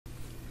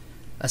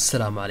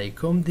Assalamu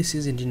alaikum, this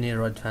is Engineer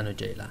Radfan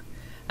Ojailah,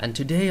 and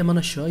today I'm going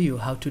to show you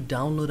how to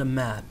download a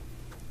map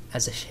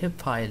as a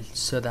shapefile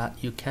so that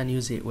you can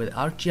use it with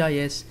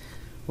ArcGIS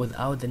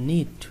without the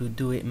need to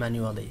do it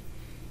manually.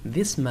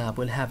 This map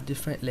will have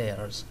different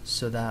layers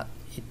so that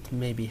it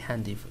may be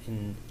handy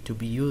to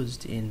be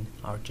used in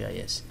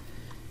ArcGIS.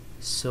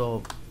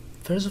 So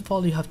first of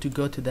all, you have to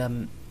go to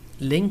the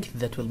link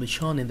that will be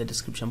shown in the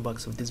description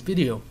box of this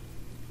video.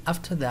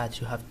 After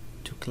that, you have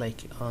to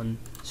click on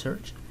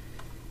search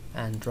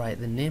and write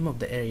the name of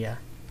the area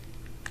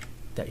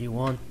that you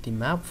want the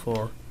map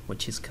for,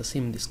 which is Qasim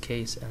in this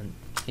case, and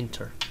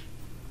enter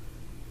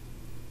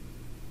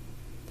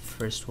the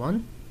first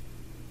one.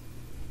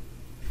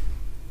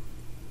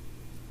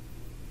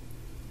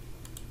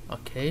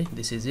 Okay,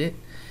 this is it.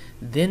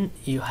 Then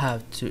you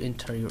have to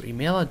enter your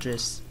email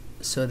address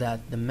so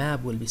that the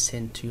map will be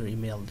sent to your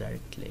email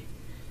directly.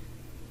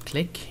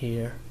 Click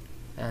here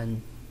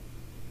and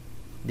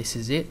this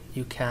is it.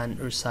 You can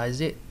resize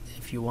it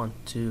if you want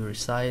to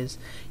resize.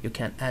 You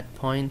can add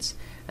points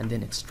and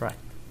then extract.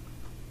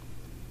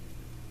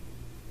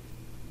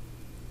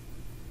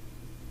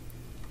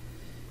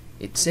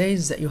 It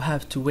says that you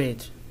have to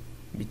wait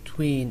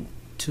between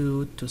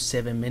 2 to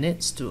 7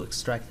 minutes to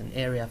extract an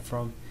area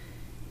from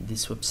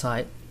this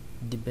website,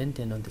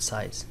 depending on the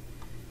size.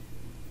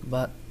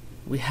 But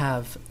we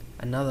have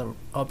another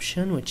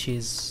option, which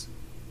is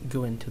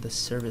go into the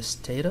service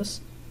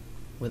status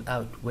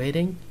without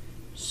waiting,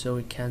 so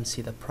we can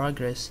see the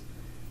progress.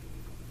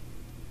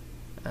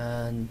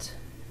 And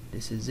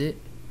this is it.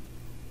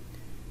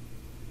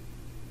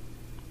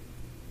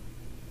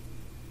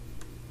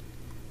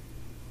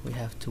 We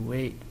have to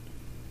wait.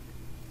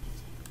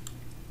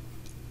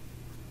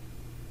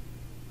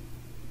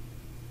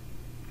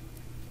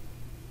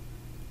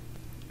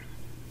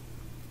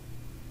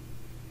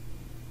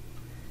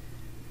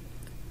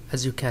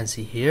 As you can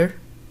see here,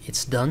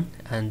 it's done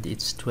and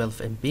it's 12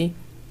 MB.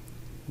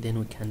 Then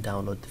we can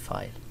download the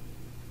file.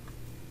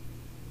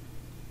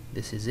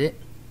 This is it.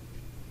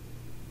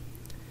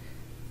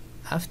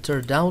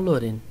 After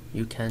downloading,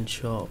 you can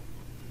show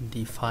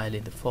the file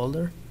in the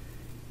folder,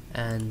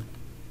 and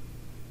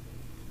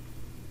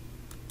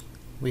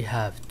we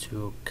have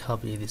to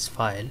copy this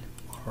file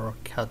or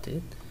cut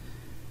it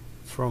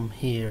from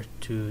here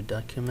to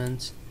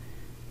documents,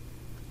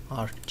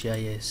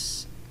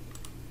 ArcGIS,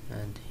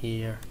 and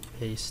here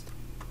paste,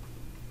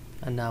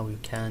 and now you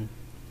can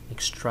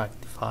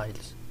extract the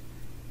files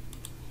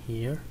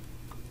here,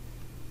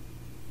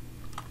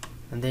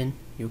 and then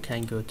you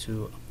can go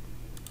to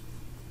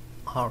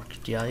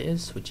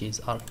ArcGIS, which is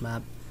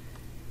ArcMap,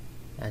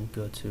 and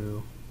go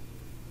to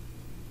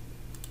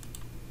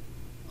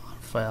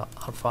our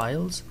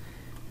files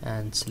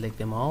and select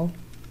them all,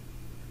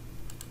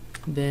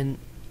 then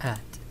add.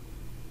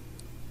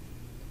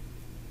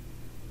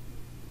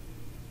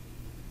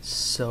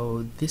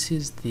 So this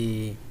is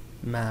the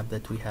map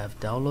that we have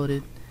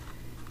downloaded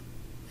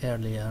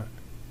earlier,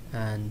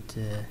 and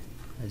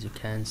as you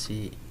can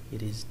see,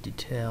 it is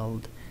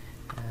detailed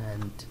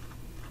and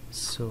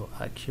so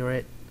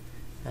accurate,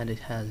 and it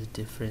has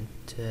different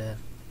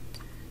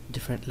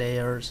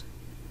layers,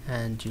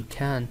 and you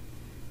can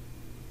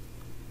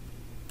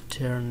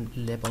turn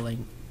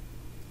labeling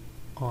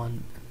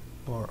on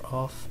or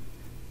off,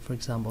 for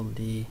example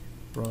the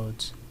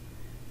roads.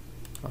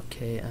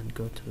 Okay, and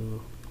go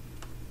to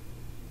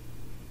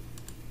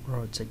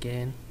roads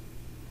again,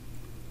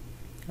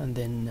 and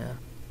then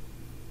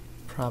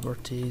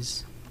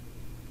properties,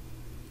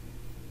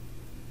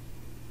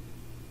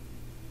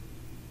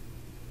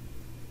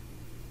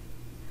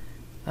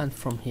 and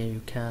from here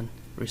you can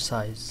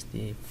resize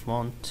the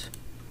font.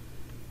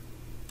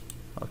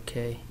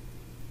 Okay,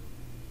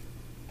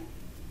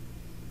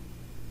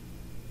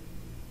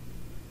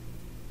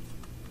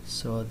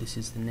 so this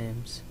is the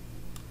names.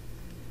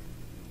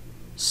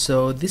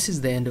 So this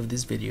is the end of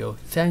this video.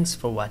 Thanks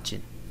for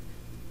watching.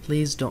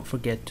 Please don't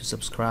forget to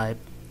subscribe,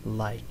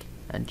 like,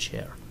 and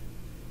share.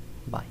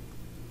 Bye.